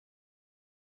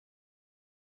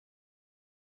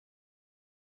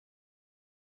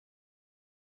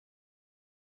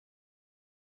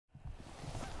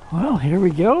Well, here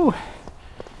we go.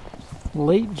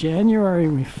 Late January,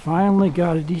 we finally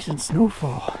got a decent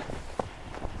snowfall.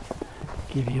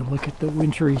 Give you a look at the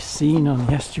wintry scene on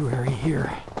the estuary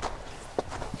here.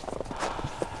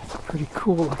 It's pretty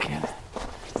cool looking.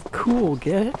 Cool,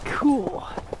 get it? Cool.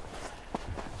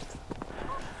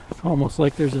 It's almost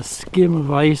like there's a skim of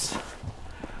ice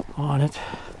on it.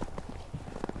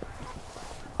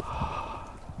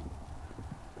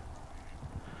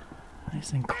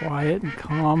 Nice and quiet and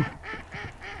calm,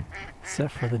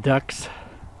 except for the ducks.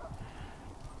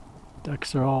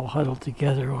 Ducks are all huddled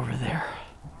together over there,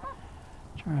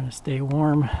 trying to stay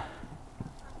warm.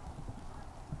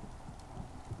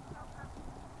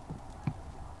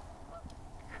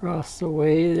 Across the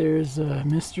way there's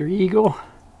Mr. Eagle.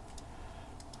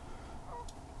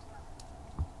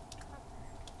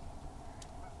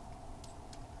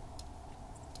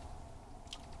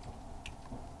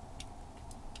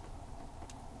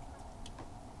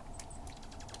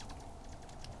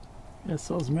 Guess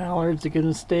those mallards are going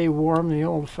to stay warm the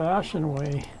old-fashioned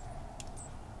way.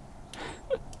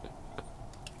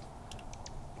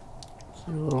 So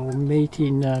a little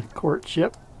mating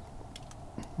courtship.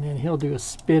 And then he'll do a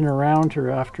spin around her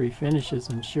after he finishes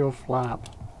and she'll flap.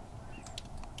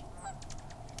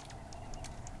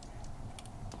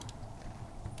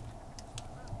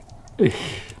 A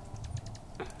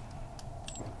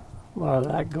lot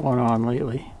of that going on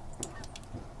lately.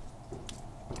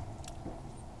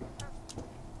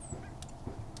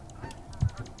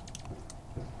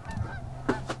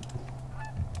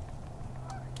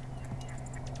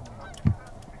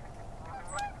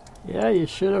 Yeah, you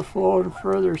should have flown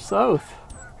further south.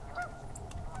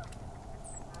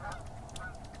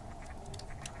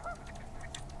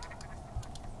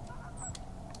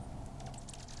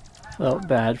 Felt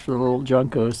bad for the little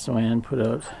juncos, so Ann put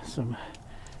out some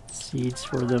seeds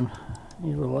for them.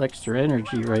 Need a little extra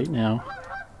energy right now.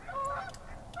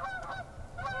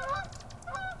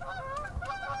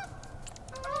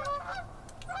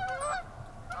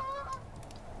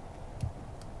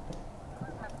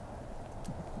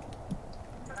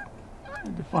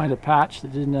 Had to find a patch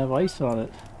that didn't have ice on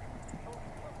it.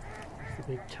 The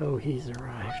big towhee's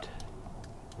arrived.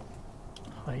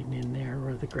 Hiding in there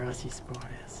where the grassy spot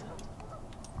is.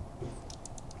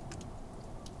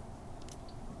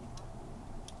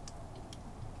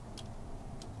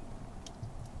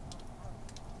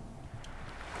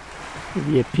 Give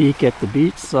you a peek at the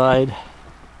beach side.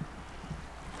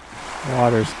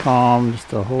 Water's calm,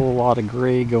 just a whole lot of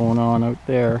gray going on out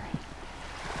there.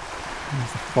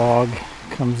 As the fog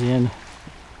comes in.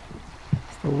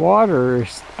 The water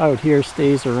out here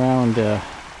stays around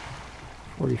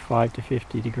 45 to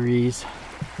 50 degrees.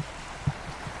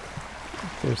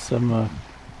 There's some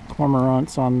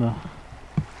cormorants on the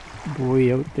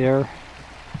buoy out there.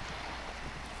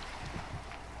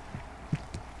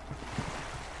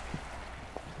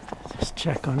 Just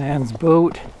check on Ann's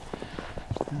boat.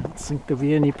 I don't think there'll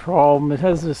be any problem. It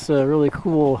has this really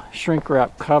cool shrink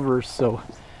wrap cover, so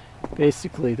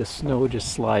basically the snow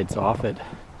just slides off it.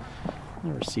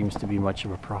 Never seems to be much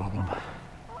of a problem.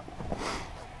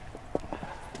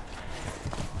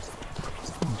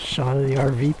 Little shot of the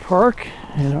RV park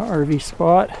and our RV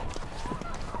spot.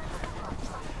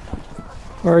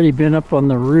 Already been up on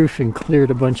the roof and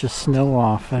cleared a bunch of snow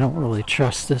off. I don't really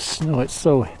trust this snow. It's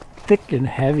so thick and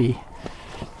heavy.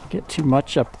 Get too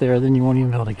much up there, then you won't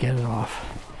even be able to get it off.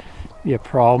 Be a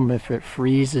problem if it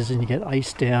freezes and you get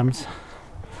ice dams.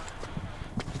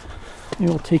 It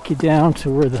will take you down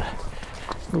to where the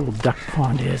little duck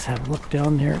pond is. Have a look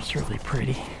down there. It's really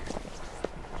pretty.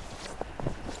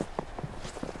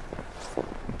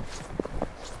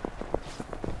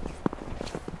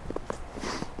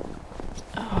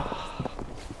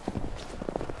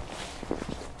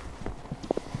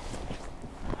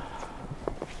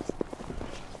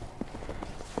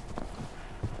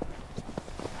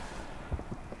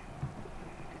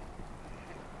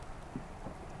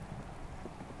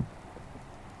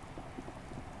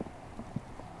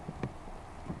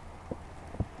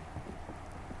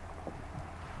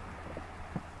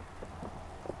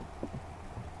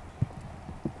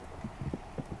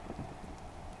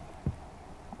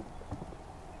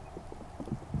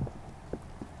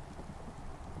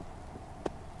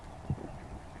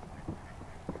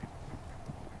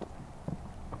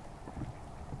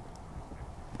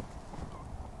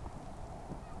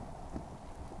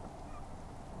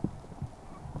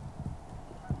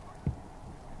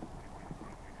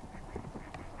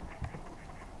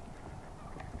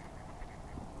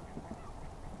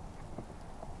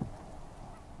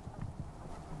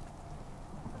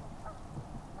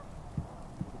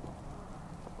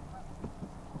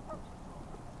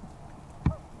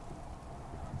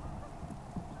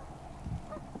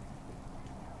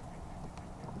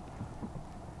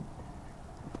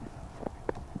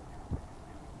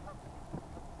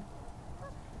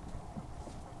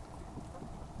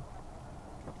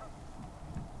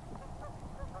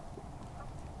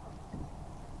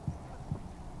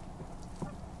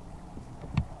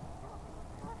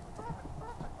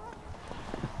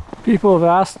 People have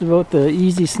asked about the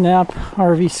Easy Snap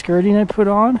RV skirting I put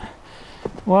on.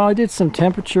 Well, I did some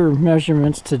temperature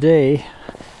measurements today.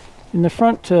 In the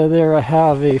front there I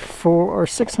have a 400 or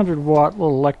 600 watt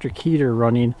little electric heater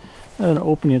running, an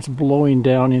opening. It's blowing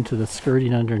down into the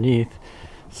skirting underneath.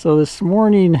 So this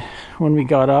morning when we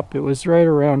got up, it was right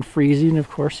around freezing. Of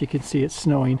course you can see it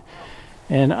snowing,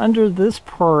 and under this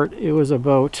part it was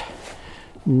about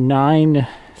 9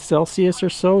 Celsius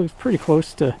or so, pretty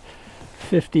close to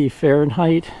 50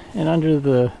 Fahrenheit, and under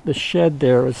the shed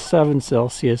there was 7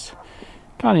 Celsius,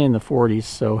 kind of in the 40s,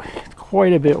 so it's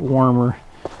quite a bit warmer.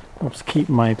 Helps keep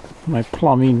my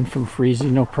plumbing from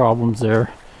freezing, no problems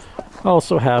there. I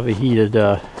also have a heated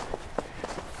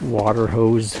water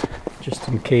hose just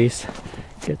in case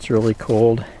it gets really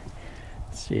cold.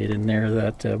 See it in there,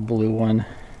 that blue one.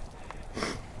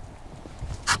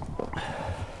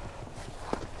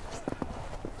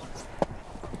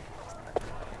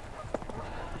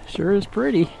 Sure is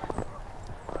pretty.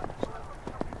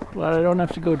 Glad I don't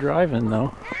have to go driving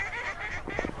though.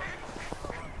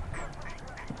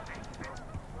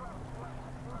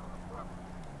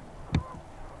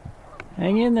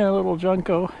 Hang in there, little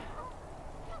Junko.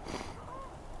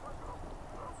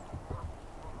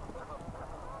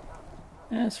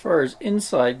 As far as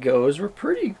inside goes, we're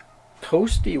pretty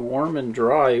toasty, warm and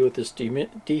dry with this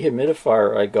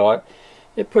dehumidifier I got.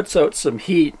 It puts out some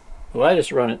heat. Well, I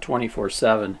just run it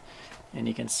 24/7, and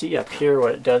you can see up here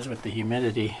what it does with the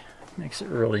humidity. Makes it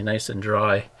really nice and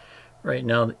dry. Right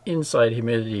now the inside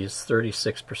humidity is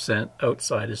 36%,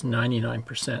 outside is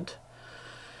 99%.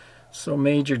 So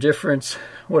major difference.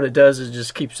 What it does is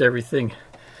just keeps everything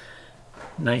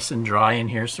nice and dry in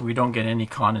here, so we don't get any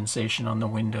condensation on the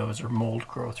windows or mold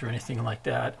growth or anything like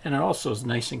that. And it also is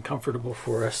nice and comfortable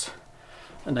for us.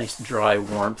 A nice dry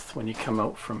warmth when you come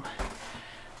out from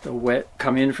the wet,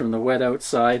 come in from the wet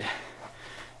outside.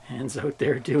 Anne's out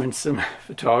there doing some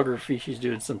photography. She's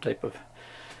doing some type of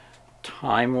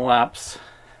time-lapse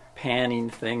panning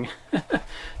thing.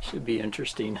 Should be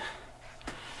interesting.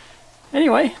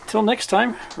 Anyway, till next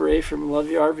time, Ray from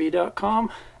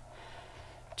loveyourrv.com.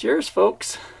 Cheers,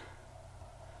 folks.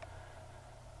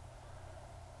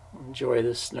 Enjoy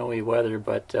this snowy weather,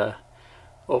 but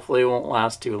hopefully it won't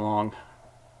last too long.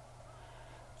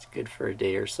 It's good for a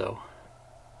day or so.